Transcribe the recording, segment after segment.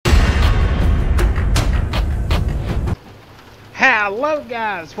Hello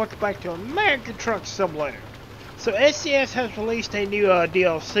guys, welcome back to American Truck Simulator. So SCS has released a new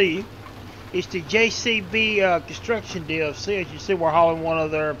DLC. It's the JCB construction DLC. As you see, we're hauling one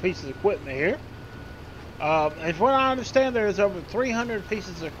of their pieces of equipment here. As what I understand, there's over 300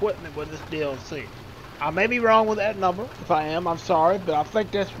 pieces of equipment with this DLC. I may be wrong with that number. If I am, I'm sorry, but I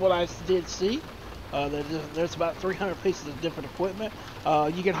think that's what I did see. There's about 300 pieces of different equipment.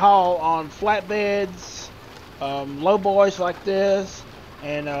 You can haul on flatbeds, low boys like this,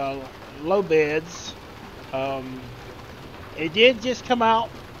 and low beds. It did just come out,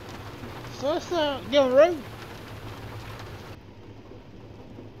 so let's get on the road.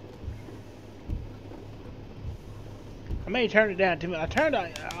 I may turn it down too much. I turned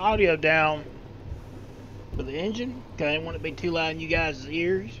the audio down for the engine because I didn't want it to be too loud in you guys'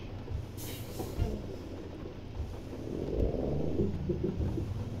 ears.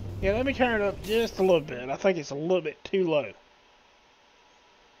 Yeah, let me turn it up just a little bit. I think it's a little bit too low.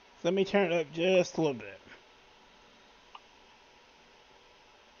 Let me turn it up just a little bit.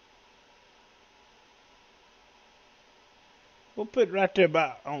 We'll put it right there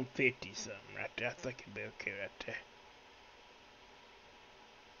about on 50 something right there. I think it'll be okay right there.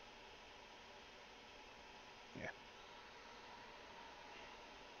 Yeah.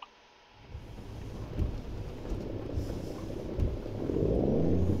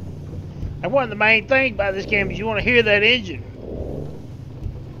 And one of the main things about this game is you want to hear that engine.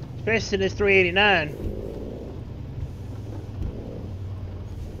 Especially in this 389.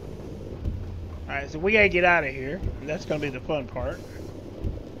 Alright, so we gotta get out of here. And that's gonna be the fun part.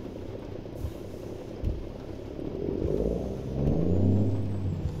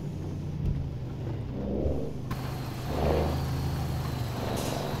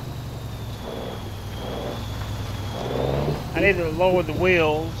 I need to lower the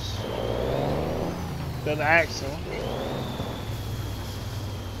wheels to the axle.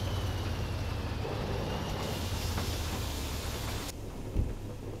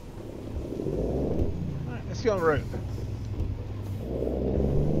 Alright, let's get on the road.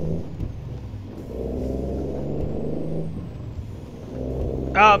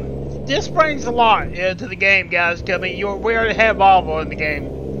 This brings a lot to the game, guys. I mean, we already have Volvo in the game.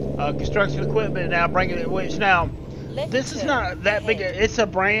 Construction equipment now bringing it, which now, this is not that big. It's a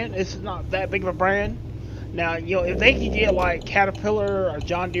brand. It's not that big of a brand. Now, you know, if they could get like Caterpillar or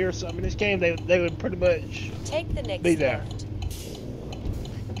John Deere or something in this game, they would pretty much take the next be there. left.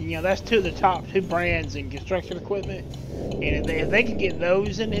 You know, that's two of the top two brands in construction equipment, and if they can get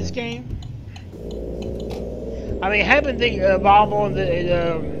those in this game, I mean, having the Volvo and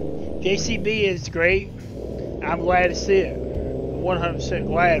the JCB is great. I'm glad to see it. 100%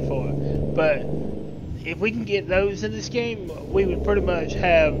 glad for it. But if we can get those in this game, we would pretty much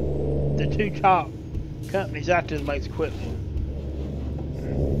have the two top companies out there that makes equipment.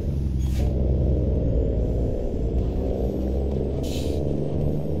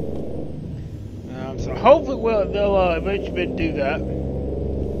 So hopefully they'll eventually do that.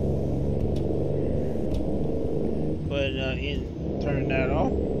 But turn that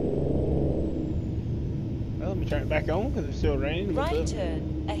off. Well, let me turn it back on because it's still raining. Right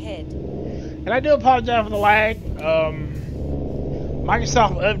turn ahead. And I do apologize for the lag.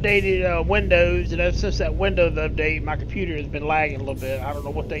 Microsoft updated Windows, and ever since that Windows update, my computer has been lagging a little bit. I don't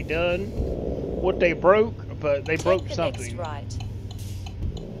know what they done, what they broke, but they broke something. Next right.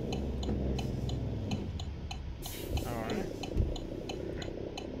 Alright.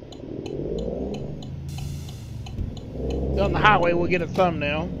 On the highway, we'll get a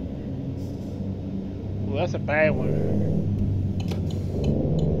thumbnail. Well, that's a bad one.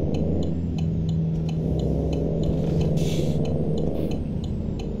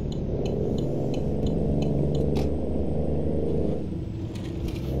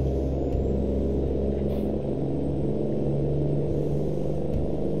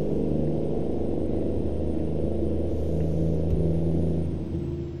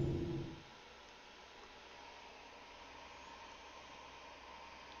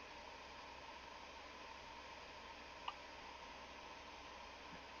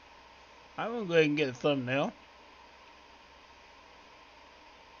 I'm gonna go ahead and get a thumbnail.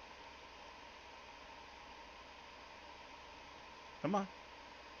 Come on.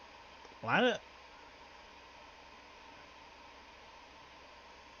 Line it.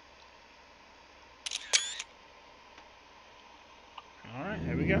 Alright,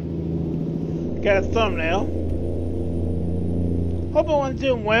 here we go. Got a thumbnail. Hope everyone's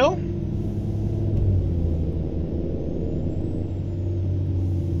doing well.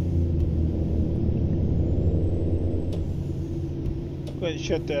 Go ahead and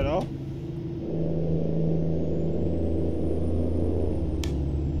shut that off.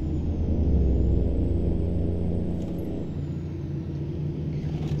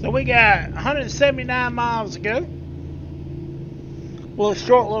 we got 179 miles to go. Well, a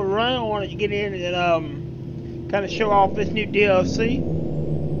short little run. I wanted to get in and kind of show off this new DLC.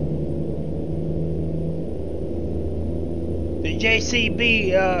 The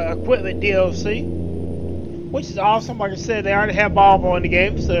JCB equipment DLC, which is awesome. Like I said, they already have Volvo in the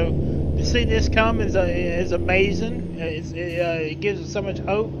game, so to see this come is amazing. It gives us so much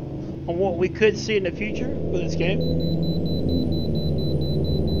hope on what we could see in the future with this game.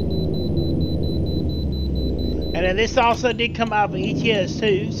 And then this also did come out with ETS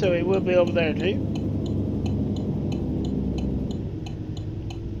too, so it will be over there too.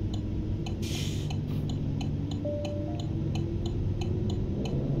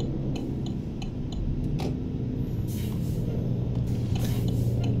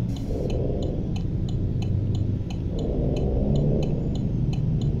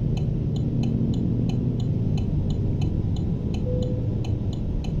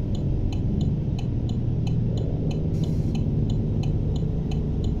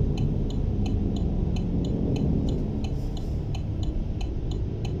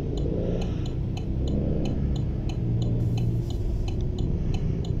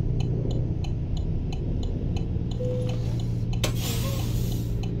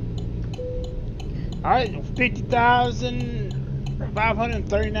 Alright,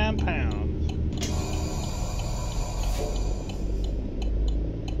 50,539 pounds.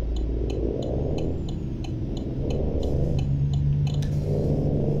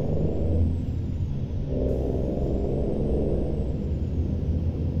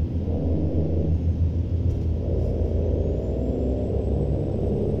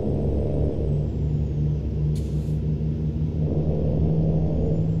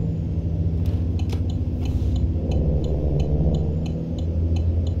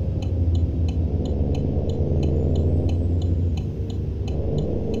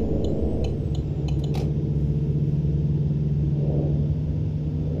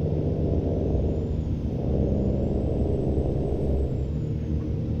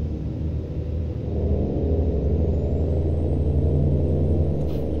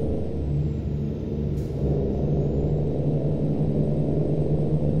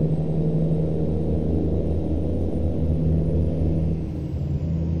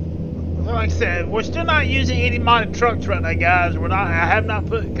 Like I said, we're still not using any modded trucks right now, guys. I have not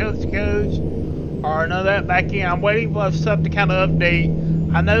put coast to coast or none of that back in. I'm waiting for stuff to kind of update.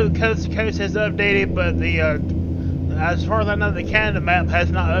 I know coast to coast has updated, but as far as I know, the Canada map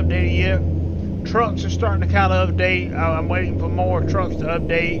has not updated yet. Trucks are starting to kind of update. I'm waiting for more trucks to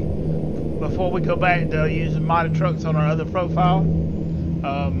update before we go back to using modded trucks on our other profile.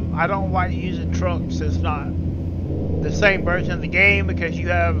 I don't like using trucks that's not the same version of the game, because you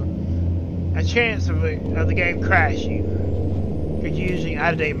have a chance of the game crashing because you're using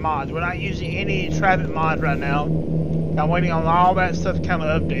out-of-date mods. We're not using any traffic mods right now. I'm waiting on all that stuff to kind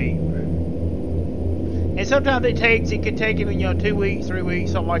of update. And sometimes it could take even 2 weeks, 3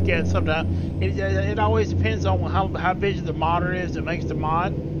 weeks, something like that. Sometimes it always depends on how busy the modder is that makes the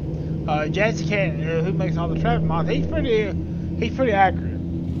mod. JCB, who makes all the traffic mods, he's pretty active.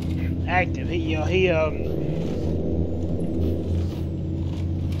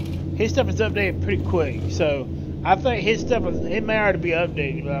 His stuff is updated pretty quick, so I think his stuff it may already be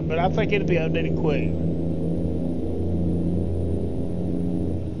updated, but I think it'll be updated quick.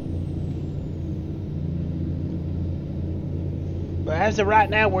 But as of right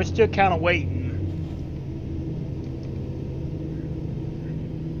now, we're still kind of waiting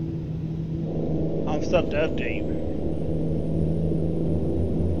on stuff to update.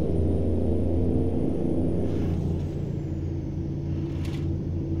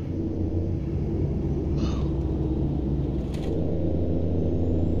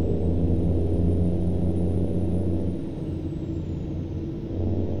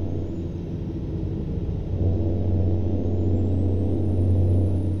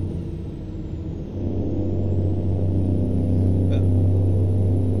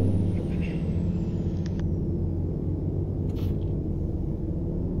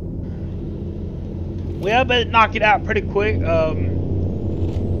 Well, I better knock it out pretty quick.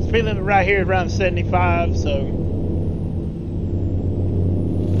 Speed limit right here is around 75, so.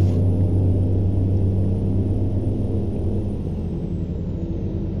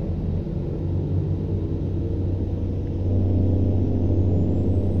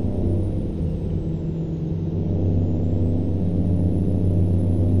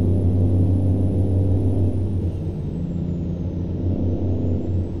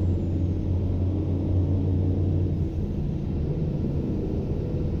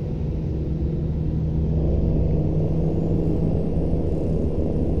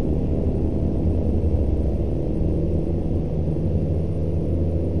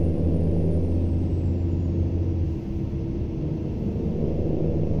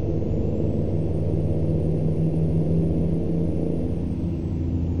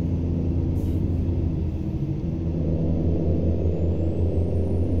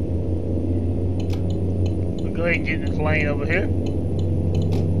 ahead and get in this lane over here.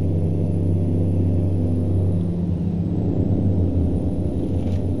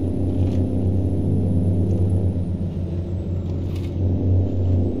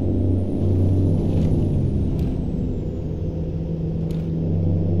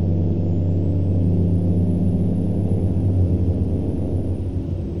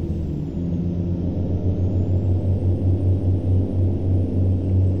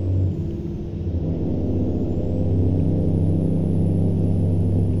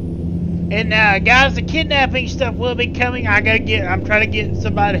 And guys, the kidnapping stuff will be coming. I'm trying to get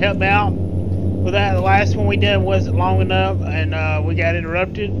somebody to help me out with that. The last one we did wasn't long enough, and we got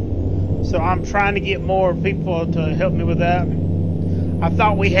interrupted. So I'm trying to get more people to help me with that. I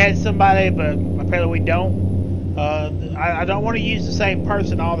thought we had somebody, but apparently we don't. I don't want to use the same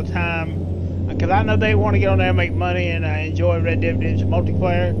person all the time, because I know they want to get on there and make money, and I enjoy Red Dead Redemption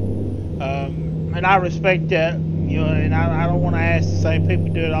multiplayer. And I respect that, you know, and I don't want to ask the same people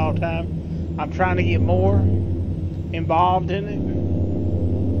to do it all the time. I'm trying to get more involved in it.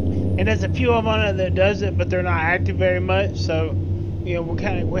 And there's a few of them that does it, but they're not active very much. So, you know,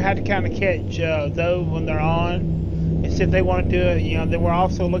 we had to kind of catch those when they're on and see if they want to do it. You know, then we're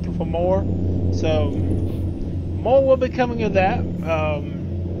also looking for more. So, more will be coming of that.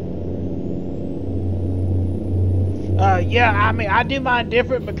 Yeah, I mean, I do mine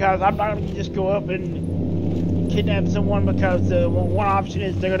different because I'm not going to just go up and kidnap someone, because one option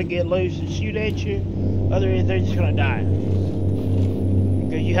is they're going to get loose and shoot at you. Other is they're just going to die.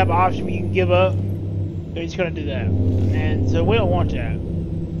 Because you have an option where you can give up, they're just going to do that. And so we don't want that.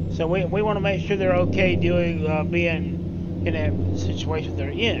 So we want to make sure they're okay doing being in that situation they're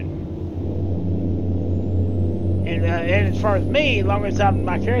in. And as far as me, as long as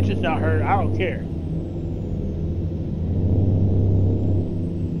my character's not hurt, I don't care.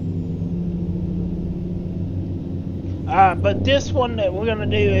 But this one that we're gonna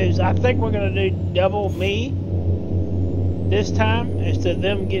do is, I think we're gonna do double me this time instead of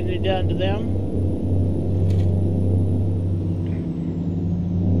them getting it done to them.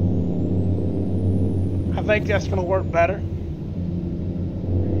 I think that's gonna work better.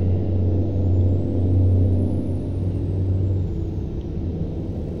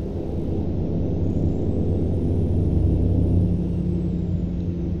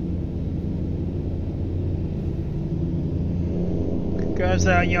 Because,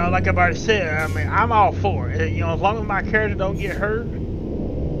 you know, like I've already said, I mean, I'm all for it. You know, as long as my character don't get hurt.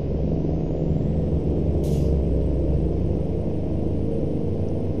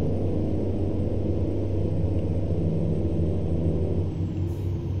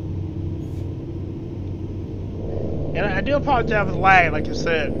 And I do apologize for the lag, like I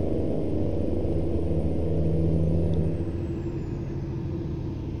said.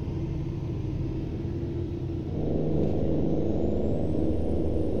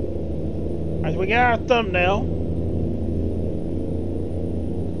 We got our thumbnail.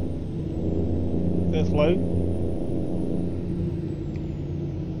 Let's load.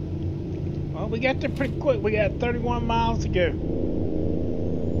 Well, we got there pretty quick. We got 31 miles to go.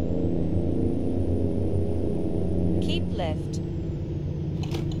 Keep left.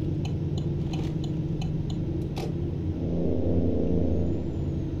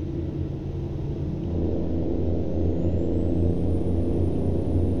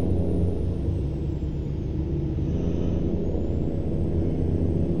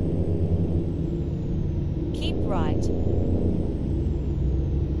 Right.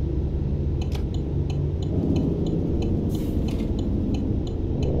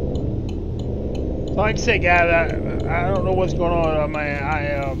 Like I said, guys, I don't know what's going on. I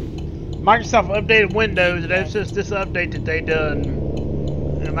mean, Microsoft updated Windows, and that's just this update that they done.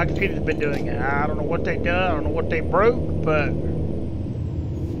 And my computer's been doing it. I don't know what they done. I don't know what they broke, but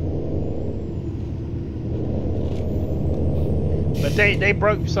they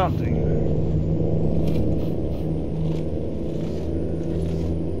broke something.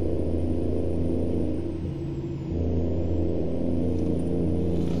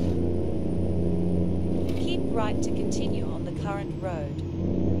 Right to continue on the current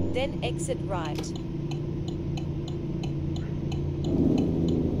road. Then exit right.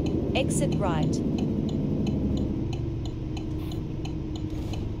 Exit right.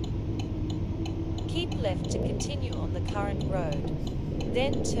 Keep left to continue on the current road.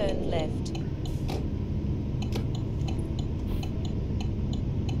 Then turn left.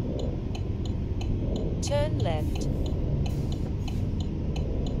 Turn left.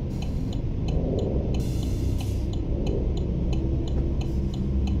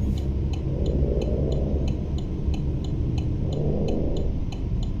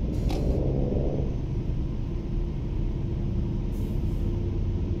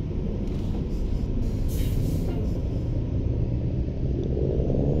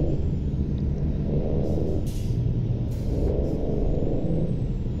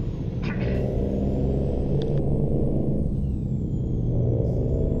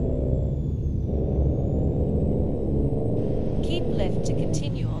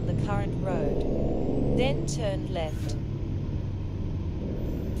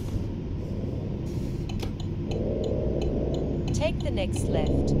 Take the next left.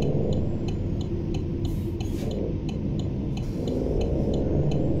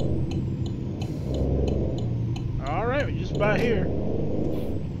 Alright, we're just about here.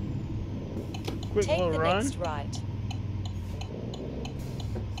 Quick Take little the run. next right.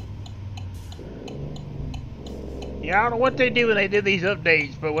 Yeah, I don't know what they do when they do these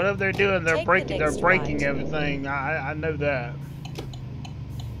updates, but whatever they're doing, they're Take the breaking next right. everything. I know that.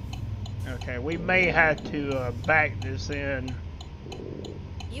 Okay, we may have to back this in.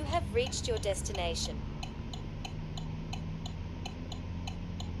 You have reached your destination.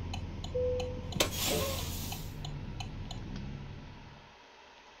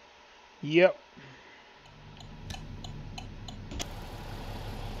 Yep.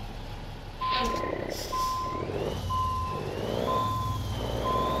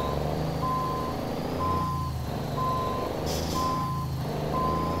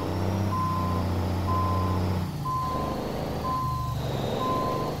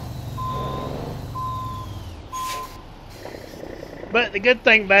 But the good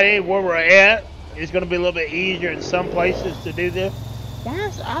thing about it, where we're at, is going to be a little bit easier in some places to do this. Why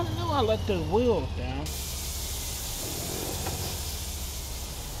is, I don't know I let those wheels down.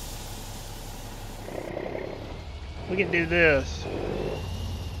 We can do this.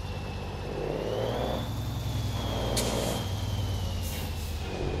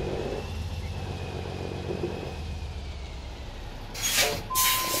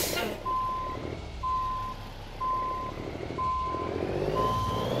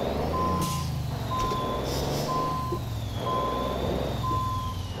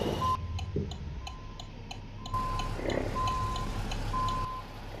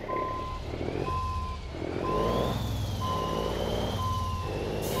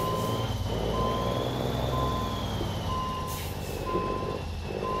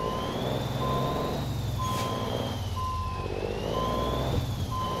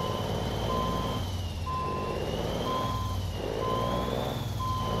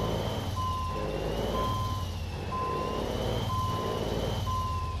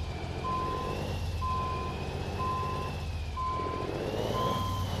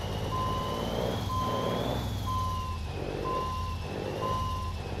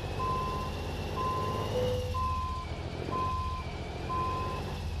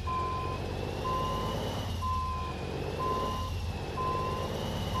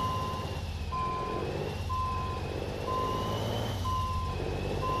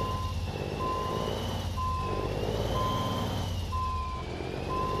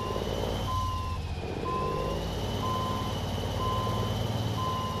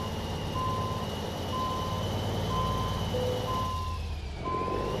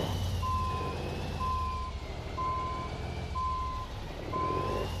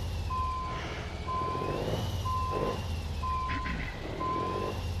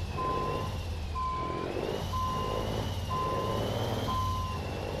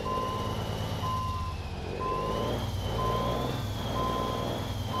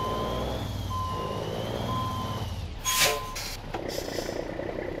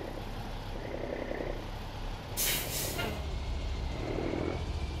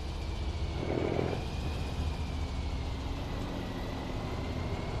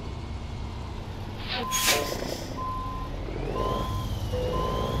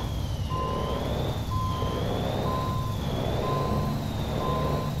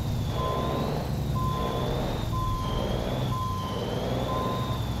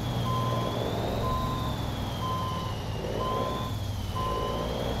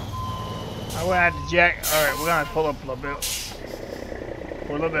 I'm gonna have to jack. Alright, we're gonna pull up a little bit.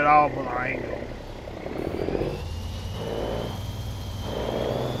 We're a little bit off on our angle.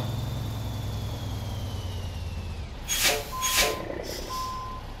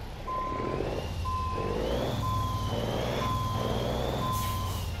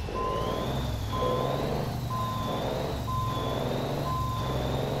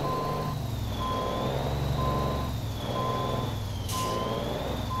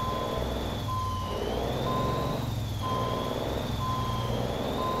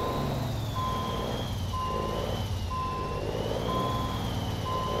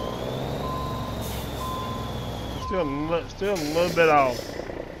 Still a little bit off.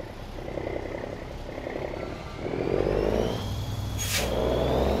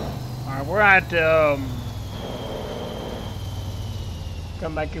 Alright, we're at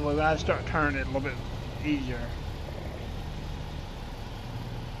come back in. We're gonna start turning it a little bit easier.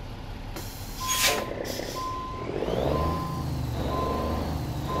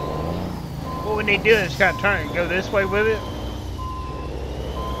 What we need to do is kind of turn it and go this way with it.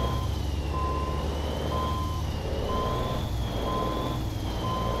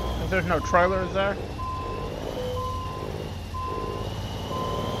 there's no trailers there.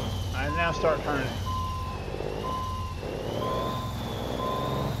 Alright, now start turning.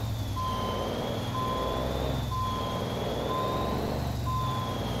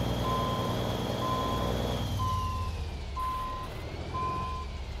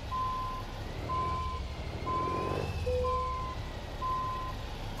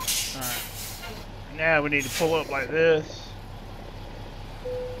 Alright. Now we need to pull up like this.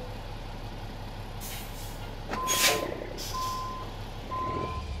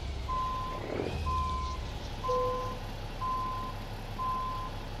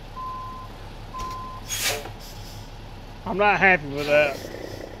 I'm not happy with that.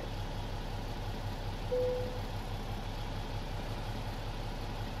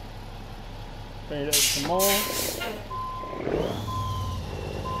 Bring it up some more.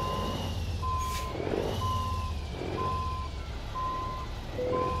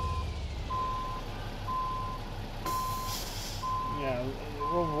 Yeah,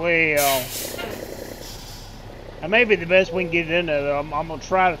 we're way off. That may be the best we can get it in there, though. I'm going to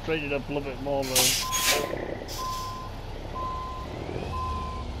try to straighten it up a little bit more, though.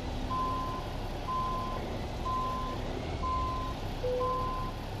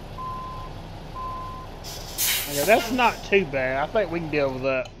 Okay, that's not too bad. I think we can deal with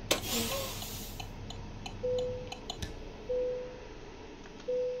that.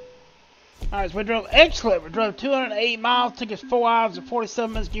 Alright, so we drove excellent. We drove 208 miles, took us 4 hours and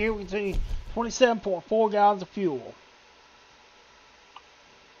 47 minutes to get here. We consumed 27.4 gallons of fuel.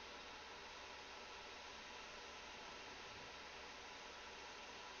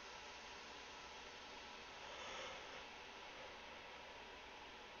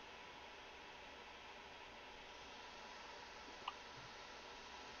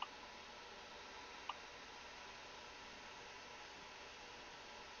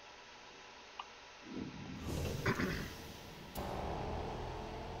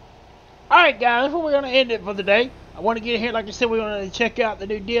 Alright guys, that's where we're going to end it for the day. I want to get here, like I said, we're going to check out the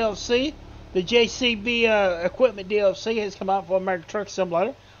new DLC. The JCB equipment DLC has come out for American Truck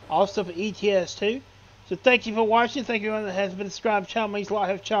Simulator. Also for ETS 2. So thank you for watching. Thank you everyone that has been subscribed to the channel. Means a lot.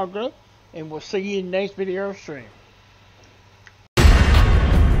 Have channel growth. And we'll see you in the next video stream.